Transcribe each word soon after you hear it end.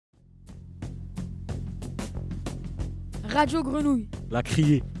Radio Grenouille, la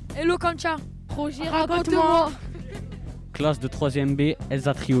Criée, Eloquentia, projet Raconte-moi, classe de 3e B,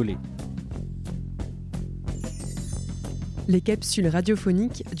 Elsa Triolet. Les capsules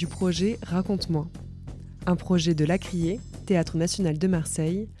radiophoniques du projet Raconte-moi. Un projet de la Criée, Théâtre National de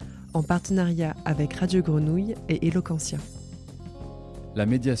Marseille, en partenariat avec Radio Grenouille et Eloquentia. La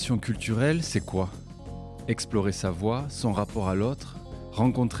médiation culturelle, c'est quoi ? Explorer sa voix, son rapport à l'autre,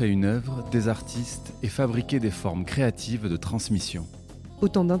 rencontrer une œuvre, des artistes et fabriquer des formes créatives de transmission.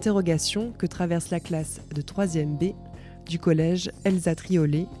 Autant d'interrogations que traverse la classe de 3e B du collège Elsa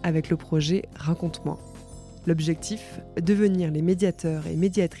Triolet avec le projet Raconte-moi. L'objectif, devenir les médiateurs et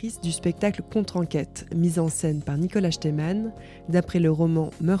médiatrices du spectacle Contre, enquête, mis en scène par Nicolas Stemann, d'après le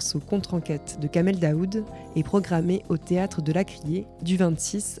roman Meursault, contre, enquête de Kamel Daoud et programmé au théâtre de la Criée du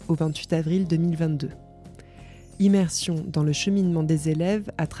 26 au 28 avril 2022. Immersion dans le cheminement des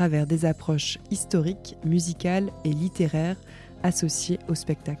élèves à travers des approches historiques, musicales et littéraires associées au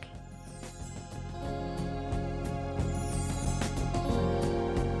spectacle.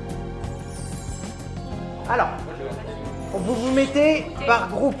 Alors, vous vous mettez par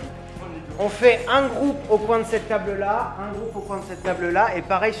groupe. On fait un groupe au coin de cette table-là, un groupe au coin de cette table-là, et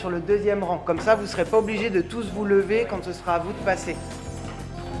pareil sur le deuxième rang. Comme ça, vous ne serez pas obligés de tous vous lever quand ce sera à vous de passer.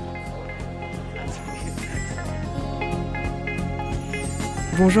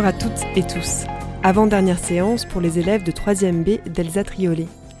 Bonjour à toutes et tous. Avant dernière séance pour les élèves de 3e B d'Elsa Triolet.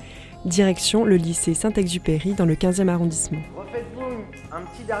 Direction le lycée St Exupery dans le 15e arrondissement. Refaites-vous un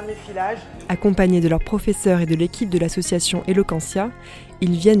petit dernier filage. Accompagnés de leurs professeurs et de l'équipe de l'association Eloquentia,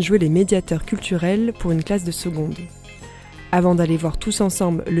 ils viennent jouer les médiateurs culturels pour une classe de seconde. Avant d'aller voir tous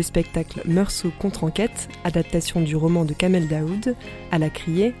ensemble le spectacle Meursault, contre, enquête, adaptation du roman de Kamel Daoud, à la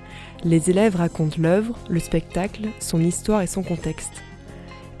Criée, les élèves racontent l'œuvre, le spectacle, son histoire et son contexte.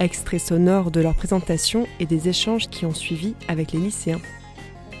 Extrait sonore de leur présentation et des échanges qui ont suivi avec les lycéens.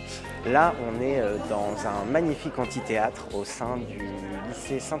 Là, on est dans un magnifique amphithéâtre au sein du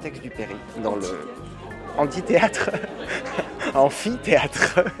lycée St Exupery, dans le amphithéâtre,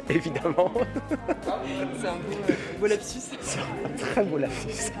 amphithéâtre, évidemment. C'est un beau lapsus. C'est un très beau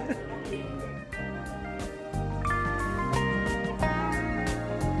lapsus.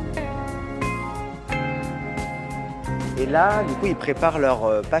 Et là, du coup, ils préparent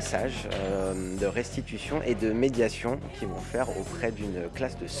leur passage de restitution et de médiation qu'ils vont faire auprès d'une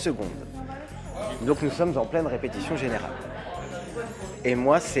classe de seconde. Donc nous sommes en pleine répétition générale. Et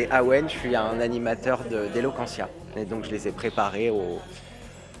moi, c'est Awen, je suis un animateur d'Eloquentia. Et donc je les ai préparés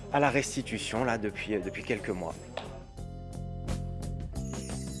à la restitution là, depuis quelques mois.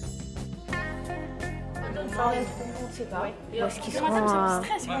 On ne sait pas. Parce qu'ils seront...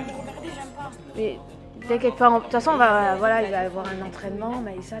 Mais t'inquiète pas, de toute façon, il va y avoir un entraînement,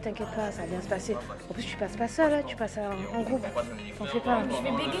 mais ça, t'inquiète pas, ça va bien se passer. En plus, tu passes pas seul, hein, tu passes en groupe. T'en fais pas. Je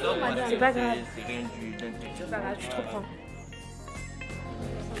vais bégayer, madame. C'est pas grave. C'est pas grave, tu te reprends.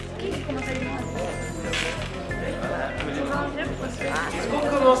 Est-ce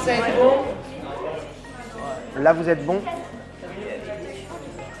qu'on commence à être bon ? Là, vous êtes bon ?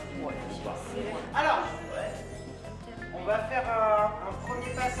 Alors, on va faire un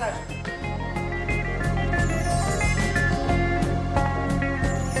premier passage.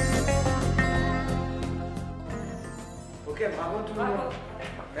 Ok, bravo tout le monde.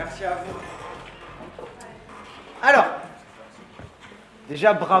 Merci à vous. Alors,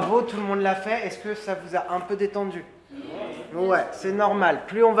 déjà bravo, tout le monde l'a fait. Est-ce que ça vous a un peu détendu ? Ouais, c'est normal.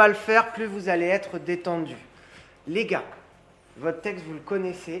 Plus on va le faire, plus vous allez être détendu. Les gars, votre texte, vous le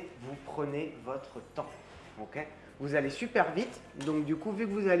connaissez, vous prenez votre temps. Ok ? Vous allez super vite, donc du coup, vu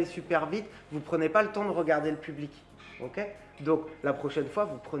que vous allez super vite, vous ne prenez pas le temps de regarder le public. Ok ? Donc, la prochaine fois,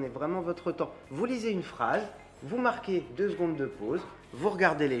 vous prenez vraiment votre temps. Vous lisez une phrase, vous marquez 2 secondes de pause, vous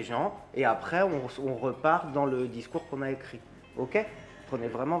regardez les gens, et après, on repart dans le discours qu'on a écrit. Ok ? Prenez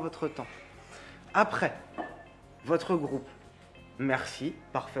vraiment votre temps. Après, votre groupe. Merci,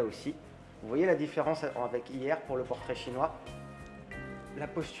 parfait aussi. Vous voyez la différence avec hier pour le portrait chinois ? La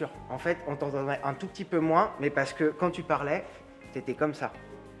posture. En fait, on t'entendait un tout petit peu moins, mais parce que quand tu parlais, t'étais comme ça.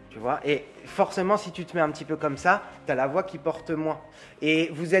 Tu vois ? Et forcément, si tu te mets un petit peu comme ça, t'as la voix qui porte moins. Et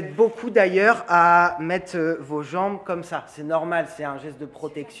vous êtes beaucoup d'ailleurs à mettre vos jambes comme ça. C'est normal, c'est un geste de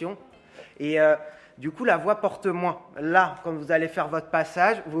protection. Et du coup, la voix porte moins. Là, quand vous allez faire votre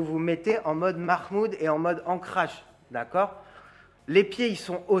passage, vous vous mettez en mode Mahmoud et en mode ancrage. D'accord ? Les pieds, ils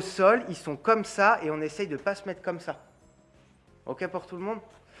sont au sol, ils sont comme ça, et on essaye de ne pas se mettre comme ça. Ok pour tout le monde ?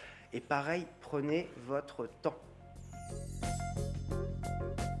 Et pareil, prenez votre temps.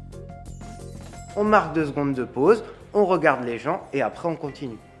 On marque 2 secondes de pause, on regarde les gens, et après on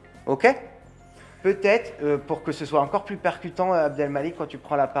continue. Ok ? peut-être, pour que ce soit encore plus percutant, Abdelmalik, quand tu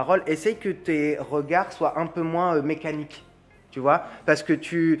prends la parole, essaye que tes regards soient un peu moins mécaniques. Tu vois, parce que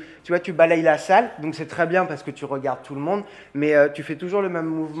tu balayes la salle, donc c'est très bien parce que tu regardes tout le monde, mais tu fais toujours le même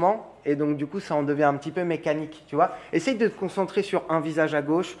mouvement et donc du coup ça en devient un petit peu mécanique, tu vois. Essaye de te concentrer sur un visage à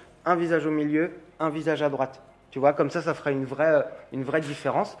gauche, un visage au milieu, un visage à droite. Tu vois, comme ça fera une vraie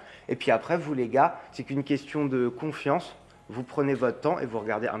différence. Et puis après, vous les gars, c'est qu'une question de confiance. Vous prenez votre temps et vous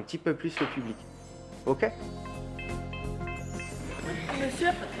regardez un petit peu plus le public. Ok ? Monsieur,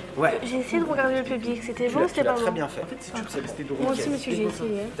 ouais. J'ai essayé de regarder le public, c'était bon ou c'était pas bon ? Très bien fait. En fait, si tu le savais, c'était drôle. Moi aussi, monsieur, j'ai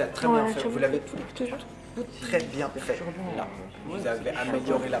essayé. Tu as très bien fait. Vous l'avez tout très bien fait. Là, vous avez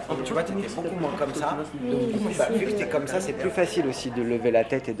amélioré la forme. Tu vois, tu étais beaucoup moins comme ça. Donc, vu que tu es comme ça, c'est plus facile aussi de lever la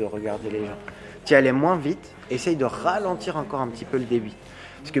tête et de regarder les gens. Tu y allais moins vite, essaye de ralentir encore un petit peu le débit.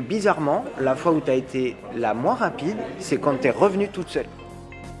 Parce que bizarrement, la fois où tu as été la moins rapide, c'est quand tu es revenue toute seule.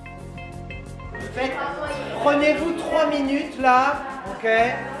 Prenez-vous 3 minutes là, ok,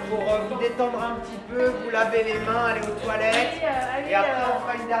 pour vous détendre un petit peu, vous laver les mains, aller aux toilettes, et après on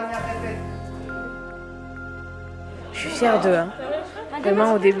fera une dernière répète. Je suis fière d'eux. Hein.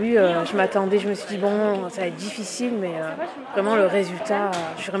 Vraiment, au début, je m'attendais, je me suis dit, bon, ça va être difficile, mais vraiment, le résultat,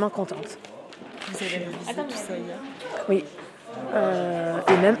 je suis vraiment contente. Vous avez révisé tout ça hier ? Oui.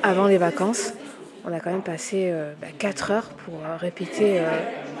 Et même avant les vacances, on a quand même passé 4 heures pour répéter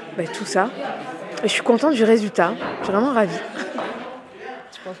tout ça. Et je suis contente du résultat. Je suis vraiment ravie.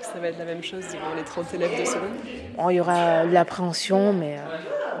 Tu penses que ça va être la même chose devant les 30 élèves de seconde ? Bon, il y aura de l'appréhension, mais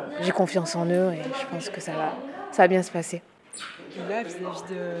j'ai confiance en eux et je pense que ça va bien se passer. Et là, vis-à-vis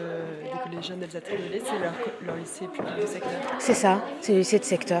des collégiens d'Elsa Triolet, c'est leur lycée public de secteur ? C'est ça, c'est le lycée de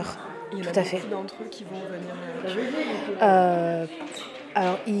secteur. Il y en tout a à fait. beaucoup d'entre eux qui vont venir.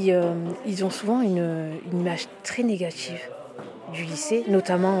 Alors, ils ont souvent une image très négative du lycée,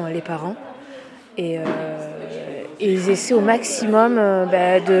 notamment les parents. Et ils essaient au maximum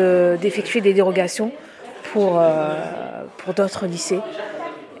d'effectuer des dérogations pour d'autres lycées.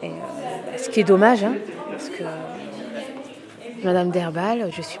 Et, ce qui est dommage, hein, parce que Madame Derbal,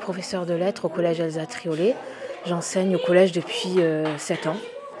 je suis professeure de lettres au collège Elsa Triolet. J'enseigne au collège depuis 7 ans.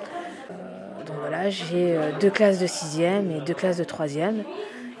 Donc voilà, j'ai 2 classes de 6e et 2 classes de 3e.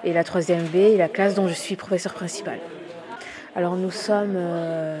 Et la 3e B est la classe dont je suis professeure principale. Alors nous sommes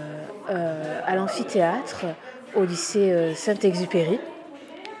à l'amphithéâtre au lycée St Exupery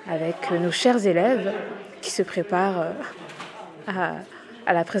avec nos chers élèves qui se préparent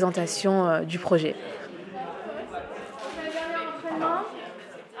à la présentation du projet.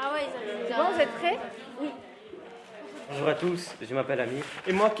 Bon, vous êtes prêts ? Oui. Bonjour à tous, je m'appelle Ami.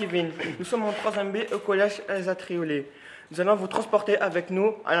 Et moi, Kevin. Nous sommes en 3e B au collège Elsa Triolet. Nous allons vous transporter avec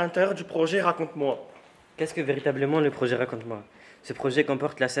nous à l'intérieur du projet Raconte-moi. Qu'est-ce que véritablement le projet Raconte-moi ? Ce projet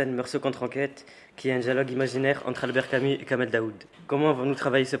comporte la scène Meursault, contre, enquête, qui est un dialogue imaginaire entre Albert Camus et Kamel Daoud. Comment avons-nous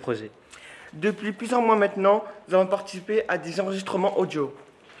travaillé ce projet ? Depuis plusieurs mois maintenant, nous avons participé à des enregistrements audio.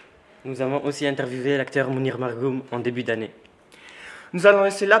 Nous avons aussi interviewé l'acteur Mounir Margoum en début d'année. Nous allons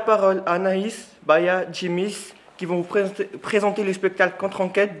laisser la parole à Anaïs, Baya, Jimis, qui vont vous présenter le spectacle Contre,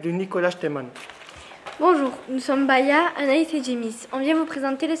 enquête de Nicolas Stemman. Bonjour, nous sommes Baya, Anaïs et Jimis. On vient vous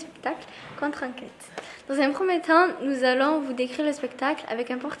présenter le spectacle Contre, enquête. Dans un premier temps, nous allons vous décrire le spectacle avec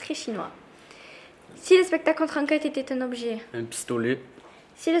un portrait chinois. Si le spectacle Contre, enquête était un objet, Un pistolet.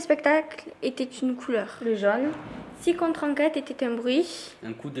 si le spectacle était une couleur, le jaune. Si Contre, enquête était un bruit,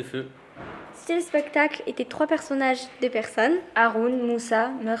 Un coup de feu. si le spectacle était 3 personnages, 2 personnes, Haroun, Moussa,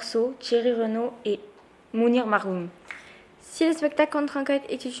 Meursault, Thierry Renaud et Mounir Margoum. si le spectacle Contre, enquête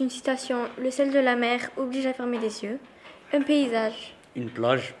était une citation, le sel de la mer oblige à fermer les yeux, un paysage Une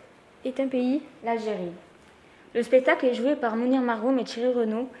plage. est un pays, L'Algérie. Le spectacle est joué par Mounir Margoum et Thierry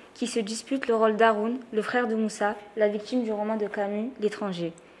Renaud qui se disputent le rôle d'Haroun, le frère de Moussa, la victime du roman de Camus,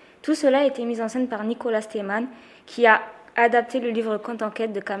 L'étranger. Tout cela a été mis en scène par Nicolas Stemman qui a adapté le livre Contre,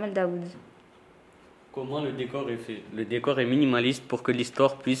 enquête de Kamel Daoud. Comment le décor est fait ? Le décor est minimaliste pour que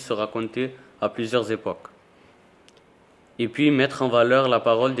l'histoire puisse se raconter à plusieurs époques. Et puis mettre en valeur la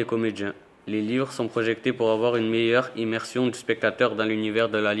parole des comédiens. Les livres sont projetés pour avoir une meilleure immersion du spectateur dans l'univers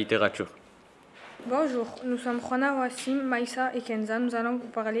de la littérature. Bonjour, nous sommes Rona, Wassim, Maïssa et Kenza. Nous allons vous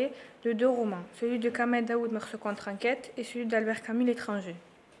parler de 2 romans, celui de Kamel Daoud, Meursault, contre, enquête, et celui d'Albert Camus, L'étranger.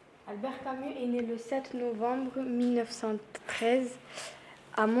 Albert Camus est né le 7 novembre 1913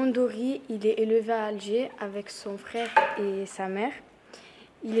 à Mondori. Il est élevé à Alger avec son frère et sa mère.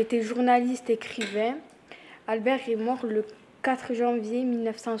 Il était journaliste écrivain. Albert est mort le 4 janvier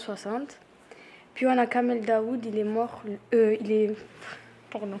 1960. Puis on a Kamel Daoud, il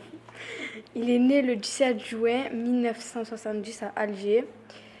est né le 17 juin 1970 à Alger.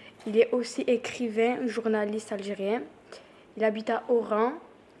 Il est aussi écrivain, journaliste algérien. Il habite à Oran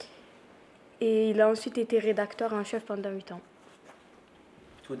et il a ensuite été rédacteur en chef pendant 8 ans.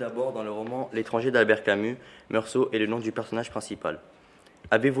 Tout d'abord, dans le roman L'étranger d'Albert Camus, Meursault est le nom du personnage principal.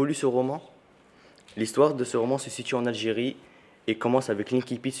 Avez-vous lu ce roman ? L'histoire de ce roman se situe en Algérie et commence avec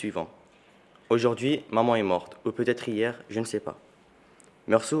l'incipit suivant. Aujourd'hui, maman est morte, ou peut-être hier, je ne sais pas.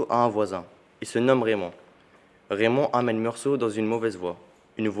 Meursault a un voisin. Il se nomme Raymond. Raymond amène Meursault dans une mauvaise voie,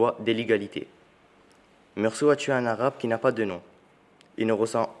 une voie d'illégalité. Meursault a tué un arabe qui n'a pas de nom. Il ne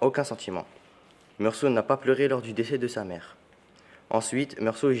ressent aucun sentiment. Meursault n'a pas pleuré lors du décès de sa mère. Ensuite,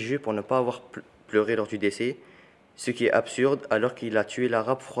 Meursault est jugé pour ne pas avoir pleuré lors du décès, ce qui est absurde alors qu'il a tué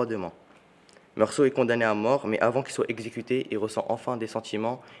l'arabe froidement. Meursault est condamné à mort, mais avant qu'il soit exécuté, il ressent enfin des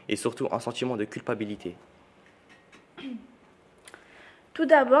sentiments et surtout un sentiment de culpabilité. Tout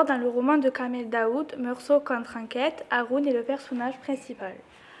d'abord, dans le roman de Kamel Daoud, Meursault contre enquête, Haroun est le personnage principal.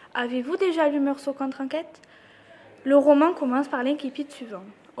 Avez-vous déjà lu Meursault contre enquête ? Le roman commence par l'incipit suivant.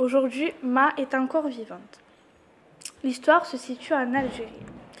 Aujourd'hui, Ma est encore vivante. L'histoire se situe en Algérie.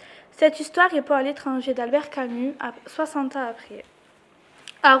 Cette histoire répond à l'étranger d'Albert Camus 60 ans après.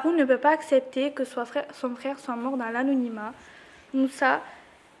 Haroun ne peut pas accepter que son frère soit mort dans l'anonymat. Moussa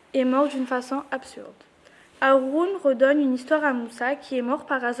est mort d'une façon absurde. Haroun redonne une histoire à Moussa qui est mort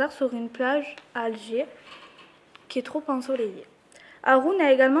par hasard sur une plage à Alger qui est trop ensoleillée. Haroun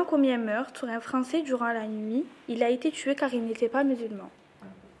a également commis un meurtre sur un Français durant la nuit. Il a été tué car il n'était pas musulman.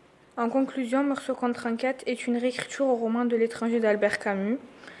 En conclusion, Meursault contre enquête est une réécriture au roman de l'étranger d'Albert Camus.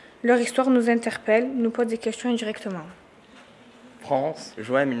 Leur histoire nous interpelle, nous pose des questions indirectement. France,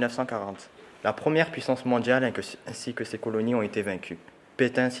 juin 1940. La première puissance mondiale ainsi que ses colonies ont été vaincues.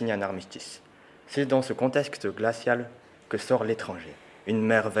 Pétain signe un armistice. C'est dans ce contexte glacial que sort L'étranger, une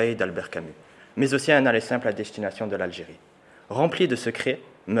merveille d'Albert Camus, mais aussi un aller simple à destination de l'Algérie. Rempli de secrets,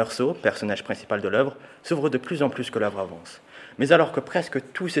 Meursault, personnage principal de l'œuvre, s'ouvre de plus en plus que l'œuvre avance. Mais alors que presque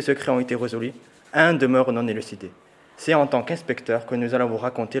tous ces secrets ont été résolus, un demeure non élucidé. C'est en tant qu'inspecteur que nous allons vous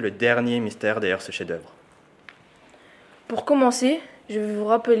raconter le dernier mystère derrière ce chef-d'œuvre. Pour commencer, je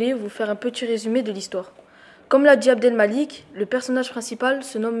vais vous faire un petit résumé de l'histoire. Comme l'a dit Abdelmalik, le personnage principal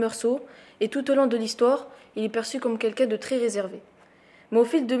se nomme Meursault et tout au long de l'histoire, il est perçu comme quelqu'un de très réservé. Mais au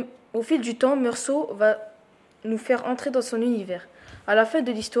fil du temps, Meursault va nous faire entrer dans son univers. À la fin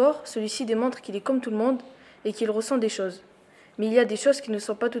de l'histoire, celui-ci démontre qu'il est comme tout le monde et qu'il ressent des choses. Mais il y a des choses qui ne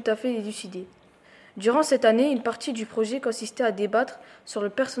sont pas tout à fait élucidées. Durant cette année, une partie du projet consistait à débattre sur le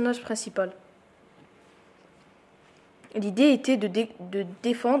personnage principal. L'idée était de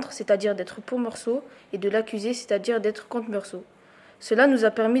défendre, c'est-à-dire d'être pour Meursault, et de l'accuser, c'est-à-dire d'être contre Meursault. Cela nous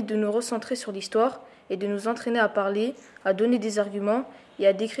a permis de nous recentrer sur l'histoire et de nous entraîner à parler, à donner des arguments et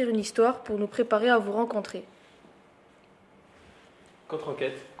à décrire une histoire pour nous préparer à vous rencontrer.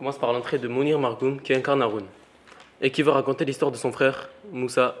 Contre-enquête commence par l'entrée de Mounir Margoum qui incarne Haroun et qui veut raconter l'histoire de son frère,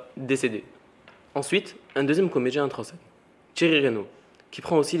 Moussa, décédé. Ensuite, un deuxième comédien entre en scène, Thierry Reynaud, qui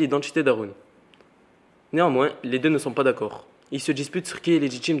prend aussi l'identité d'Haroun. Néanmoins, les deux ne sont pas d'accord. Ils se disputent sur qui est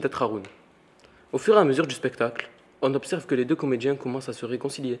légitime d'être Haroun. Au fur et à mesure du spectacle, on observe que les deux comédiens commencent à se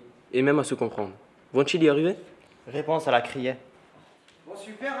réconcilier et même à se comprendre. Vont-ils y arriver ? Réponse à la Criée. Bon,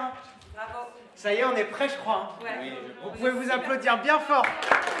 super, hein ? Bravo. Ça y est, on est prêt, je crois. Hein. Ouais. Vous pouvez vous applaudir bien fort.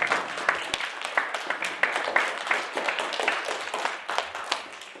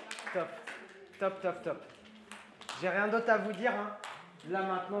 Top. J'ai rien d'autre à vous dire. Hein. Là,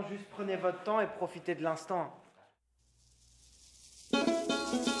 maintenant, juste prenez votre temps et profitez de l'instant.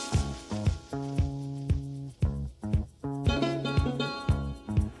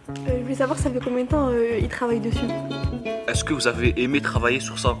 Je voulais savoir, ça fait combien de temps ils travaillent dessus. Est-ce que vous avez aimé travailler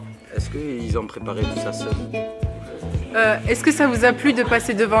sur ça ? Est-ce qu'ils ont préparé tout ça seuls ? Est-ce que ça vous a plu de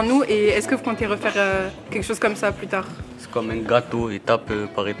passer devant nous et est-ce que vous comptez refaire quelque chose comme ça plus tard ? C'est comme un gâteau, étape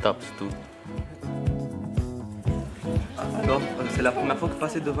par étape, c'est tout. Alors, c'est la première fois que vous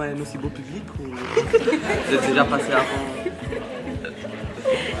passez devant un aussi beau public ou vous êtes déjà passé avant ?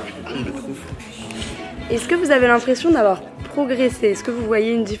 Est-ce que vous avez l'impression d'avoir progressé ? Est-ce que vous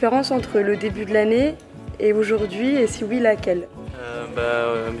voyez une différence entre le début de l'année et aujourd'hui, et si oui, laquelle ?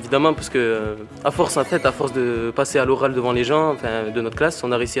 Évidemment, parce que à force de passer à l'oral devant les gens, de notre classe,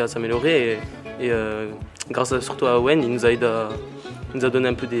 on a réussi à s'améliorer et grâce surtout à Owen, il nous a donné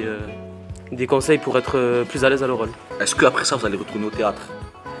un peu des conseils pour être plus à l'aise à l'oral. Est-ce qu'après ça, vous allez retourner au théâtre ?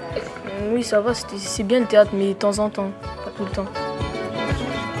 Oui, ça va, c'est bien le théâtre, mais de temps en temps, pas tout le temps.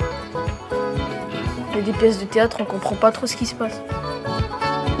 Il y a des pièces de théâtre, on comprend pas trop ce qui se passe.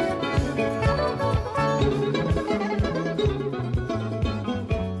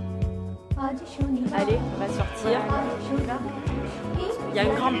 Allez, on va sortir. Il y a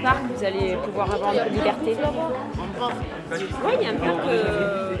une grande parc, vous allez pouvoir avoir un peu de liberté. Oui, il y a un parc, tu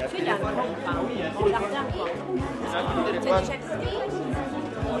sais, il y a un grand jardin, quoi.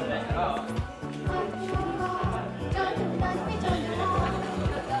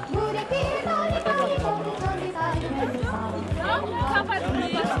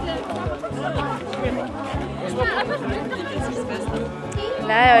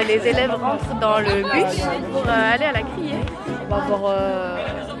 Là, les élèves rentrent dans le bus pour aller à la Criée. On va voir.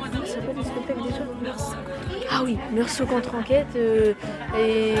 Ça s'appelle le spectacle déjà ? Ah oui, meursault, contre, enquête,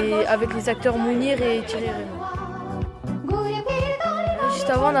 et avec les acteurs Mounir et Thierry Renaud. Juste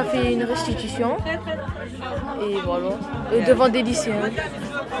avant, on a fait une restitution. Et voilà. Devant des lycéens.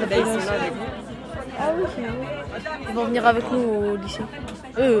 Ah oui, ils vont venir avec nous au lycée.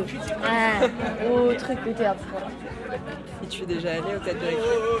 Au truc, le théâtre. Voilà. Et tu es déjà allée au théâtre de la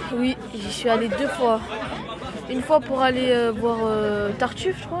Criée ? Oui, j'y suis allée 2 fois. Une fois pour aller voir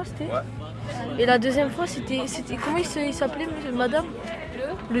Tartuffe, je crois, c'était. Et la deuxième fois, c'était comment il s'appelait, madame ?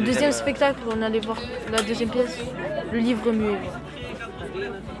 Le deuxième spectacle, on allait voir la deuxième pièce, le livre muet.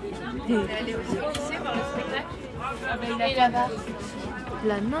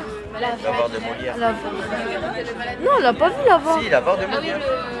 La Nord. L'avare de Molière. Non, elle n'a pas vu l'avare. Si, l'avare de Molière.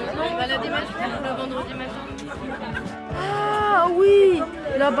 Non, balade imaginaire le vendredi matin. Ah oui,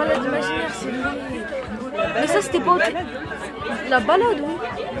 la balade imaginaire, c'est lui. Mais ça, c'était pas au La balade, oui.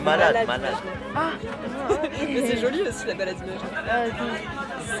 Malade. Ah. Mais c'est joli aussi la balade imaginaire.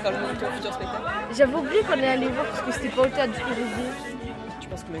 Ce sera le nom de ton futur spectacle. J'avais oublié qu'on est allé voir parce que c'était pas au théâtre, du coup j'ai oublié. Tu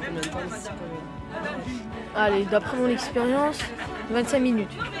penses qu'on met combien de temps ici pour... Allez, d'après mon expérience, 25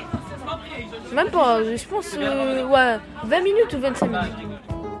 minutes. Même pas, je pense, 20 minutes ou 25 minutes.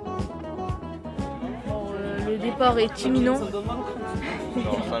 Bon, le départ est imminent. Non,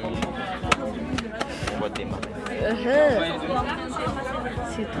 5 minutes. On va démarrer.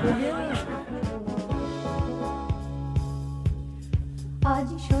 C'est trop bien.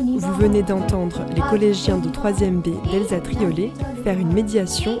 Vous venez d'entendre les collégiens de 3e B d'Elsa Triolet faire une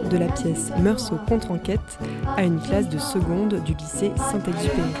médiation de la pièce Meursault, contre, enquête à une classe de seconde du lycée St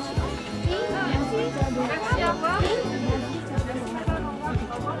Exupery.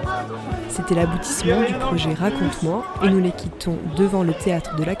 C'était l'aboutissement du projet Raconte-moi et nous les quittons devant le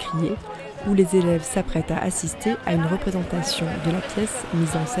théâtre de la Criée où les élèves s'apprêtent à assister à une représentation de la pièce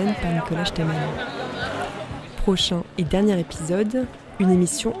mise en scène par Nicolas Stemmen. Prochain et dernier épisode, une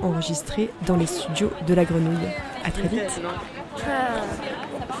émission enregistrée dans les studios de la Grenouille. À très vite.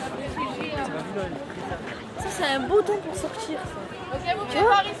 Ça c'est un beau temps pour sortir. Tu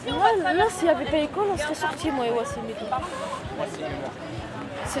vois, là s'il n'y avait pas l'école, on serait sortis moi et Wassim et tout.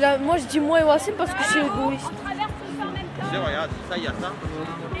 Moi je dis moi et Wassim parce que je suis égoïste. Regarde, ça y a ça.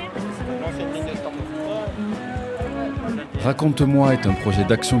 Raconte-moi est un projet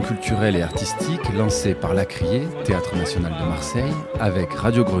d'action culturelle et artistique lancé par la Criée, Théâtre National de Marseille, avec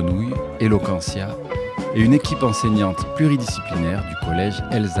Radio Grenouille, Eloquentia et une équipe enseignante pluridisciplinaire du collège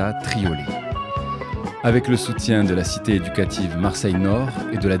Elsa Triolet. Avec le soutien de la cité éducative Marseille-Nord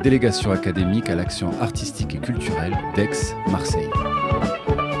et de la délégation académique à l'action artistique et culturelle d'Aix-Marseille.